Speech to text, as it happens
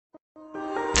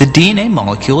DNA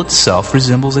molecule itself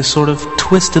resembles a sort of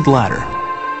twisted ladder.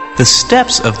 The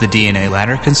steps of the DNA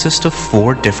ladder consist of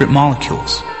 4 different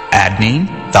molecules: adenine,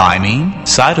 thymine,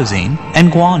 cytosine, and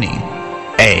guanine.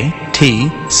 A, T,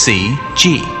 C,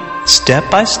 G. Step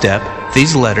by step,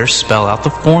 these letters spell out the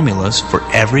formulas for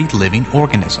every living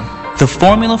organism. The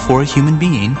formula for a human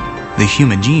being, the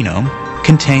human genome,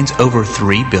 contains over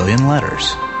 3 billion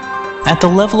letters. At the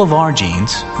level of our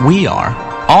genes, we are,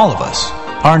 all of us,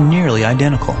 are nearly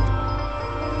identical.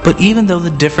 But even though the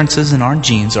differences in our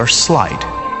genes are slight,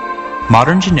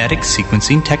 modern genetic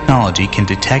sequencing technology can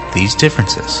detect these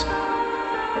differences.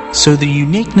 So the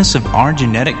uniqueness of our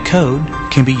genetic code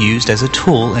can be used as a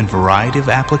tool in a variety of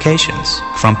applications,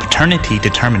 from paternity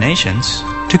determinations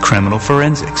to criminal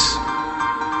forensics.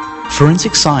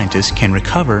 Forensic scientists can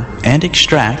recover and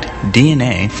extract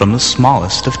DNA from the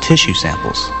smallest of tissue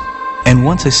samples. And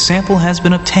once a sample has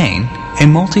been obtained, a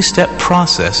multi-step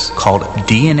process called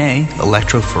DNA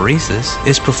electrophoresis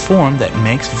is performed that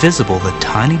makes visible the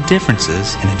tiny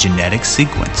differences in a genetic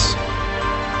sequence.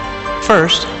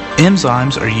 First,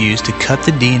 enzymes are used to cut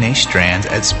the DNA strands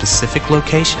at specific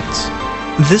locations.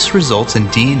 This results in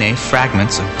DNA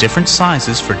fragments of different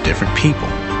sizes for different people.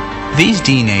 These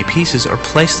DNA pieces are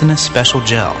placed in a special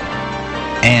gel,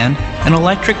 and an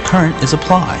electric current is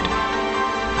applied.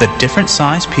 The different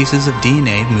size pieces of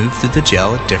DNA move through the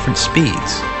gel at different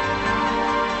speeds.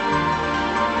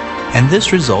 And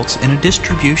this results in a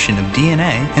distribution of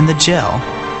DNA in the gel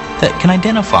that can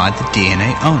identify the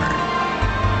DNA owner.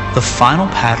 The final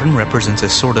pattern represents a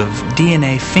sort of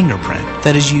DNA fingerprint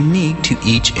that is unique to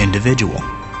each individual.